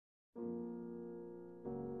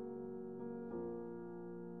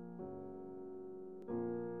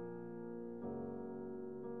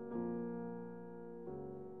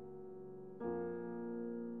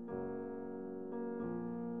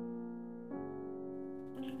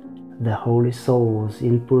The holy souls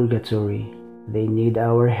in purgatory, they need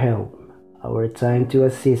our help. Our time to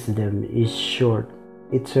assist them is short.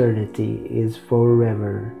 Eternity is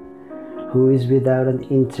forever. Who is without an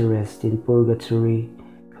interest in purgatory,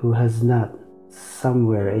 who has not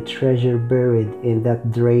somewhere a treasure buried in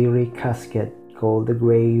that dreary casket called the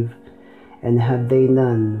grave? And had they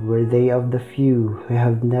none, were they of the few who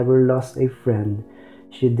have never lost a friend,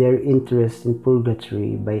 should their interest in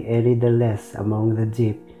purgatory by any the less among the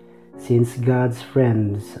deep, since God's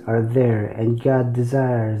friends are there and God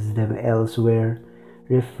desires them elsewhere.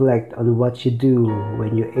 Reflect on what you do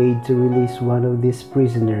when you aid to release one of these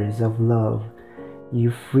prisoners of love.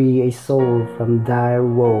 You free a soul from dire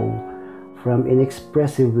woe, from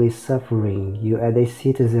inexpressibly suffering. You add a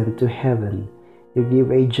citizen to heaven. You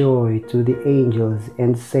give a joy to the angels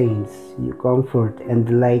and saints. You comfort and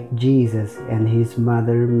delight Jesus and his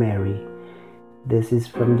mother Mary. This is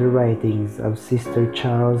from the writings of Sister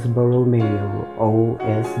Charles Borromeo,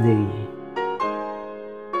 OSD.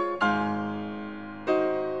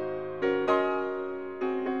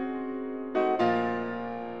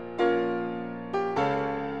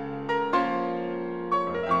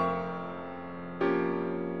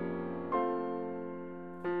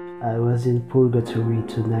 I was in purgatory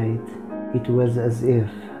tonight. It was as if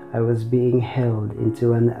I was being held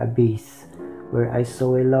into an abyss where I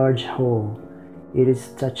saw a large hole. It is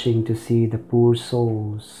touching to see the poor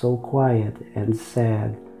souls so quiet and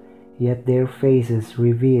sad, yet their faces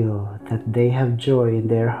reveal that they have joy in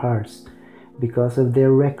their hearts because of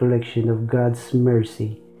their recollection of God's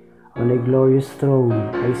mercy. On a glorious throne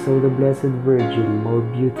I saw the Blessed Virgin more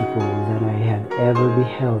beautiful than I had ever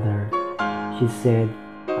beheld her. She said,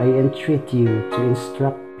 I entreat you to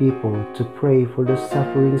instruct people to pray for the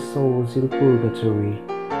suffering souls in purgatory,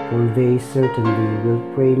 for they certainly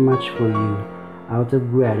will pray much for you out of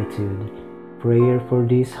gratitude. Prayer for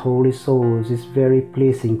these holy souls is very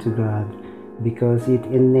pleasing to God because it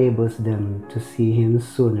enables them to see Him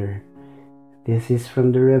sooner. This is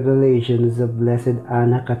from the Revelations of Blessed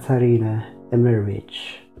Anna Katarina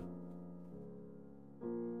Emmerich.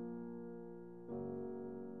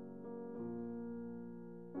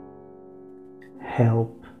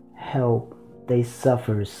 Help, help, they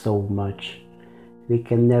suffer so much. We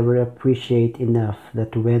can never appreciate enough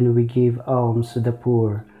that when we give alms to the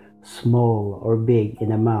poor, small or big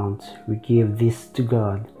in amount, we give this to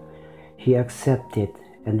God. He accepts it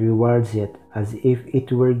and rewards it as if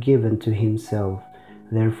it were given to Himself.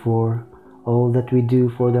 Therefore, all that we do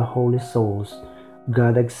for the holy souls,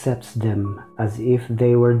 God accepts them as if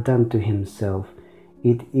they were done to Himself.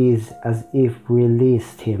 It is as if we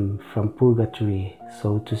released him from purgatory,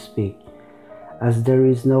 so to speak. As there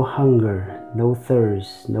is no hunger, no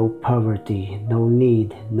thirst, no poverty, no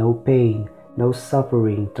need, no pain, no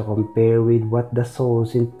suffering to compare with what the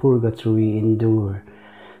souls in purgatory endure,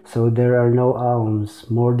 so there are no alms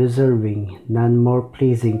more deserving, none more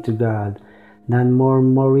pleasing to God, none more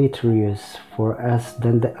meritorious for us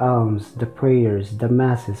than the alms, the prayers, the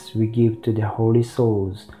masses we give to the holy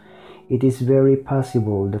souls. It is very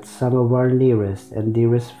possible that some of our nearest and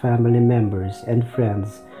dearest family members and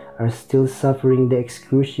friends are still suffering the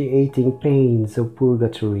excruciating pains of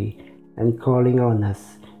purgatory and calling on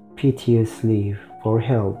us piteously for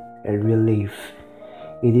help and relief.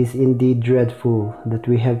 It is indeed dreadful that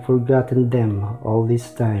we have forgotten them all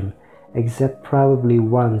this time, except probably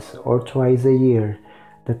once or twice a year.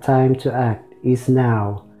 The time to act is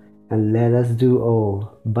now, and let us do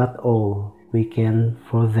all, but all, we can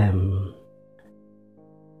for them.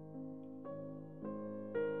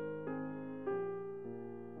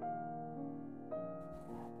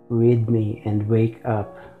 Read me and wake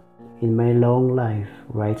up. In my long life,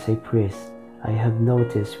 writes a priest, I have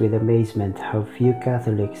noticed with amazement how few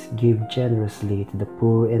Catholics give generously to the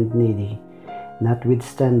poor and needy,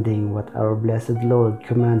 notwithstanding what our blessed Lord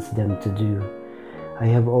commands them to do. I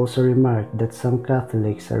have also remarked that some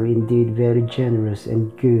Catholics are indeed very generous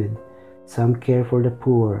and good. Some care for the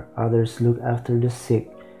poor, others look after the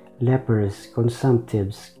sick, lepers,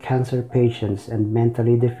 consumptives, cancer patients, and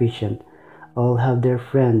mentally deficient. All have their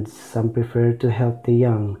friends, some prefer to help the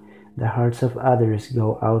young, the hearts of others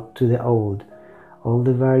go out to the old. All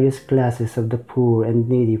the various classes of the poor and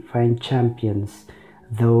needy find champions,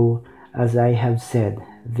 though, as I have said,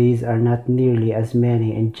 these are not nearly as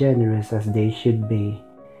many and generous as they should be.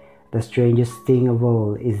 The strangest thing of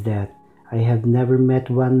all is that I have never met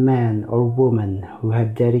one man or woman who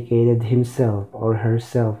had dedicated himself or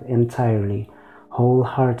herself entirely,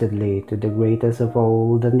 wholeheartedly to the greatest of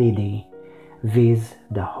all the needy, viz.,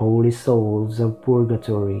 the holy souls of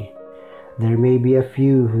purgatory. There may be a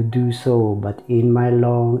few who do so, but in my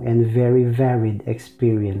long and very varied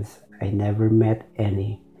experience, I never met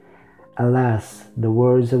any. Alas, the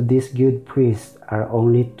words of this good priest are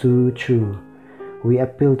only too true. We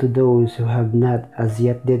appeal to those who have not as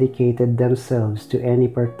yet dedicated themselves to any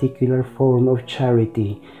particular form of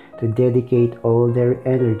charity to dedicate all their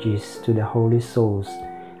energies to the holy souls.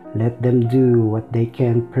 Let them do what they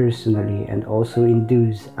can personally and also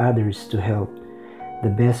induce others to help. The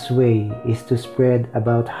best way is to spread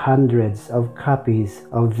about hundreds of copies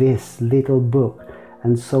of this little book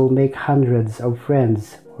and so make hundreds of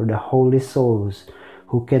friends for the holy souls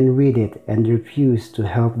who can read it and refuse to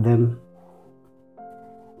help them.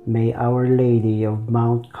 May Our Lady of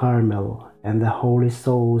Mount Carmel and the holy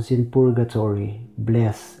souls in purgatory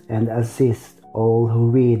bless and assist all who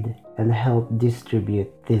read and help distribute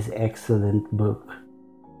this excellent book.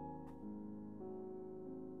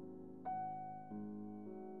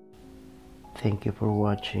 Thank you for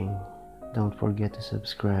watching. Don't forget to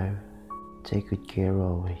subscribe. Take good care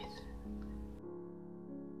always.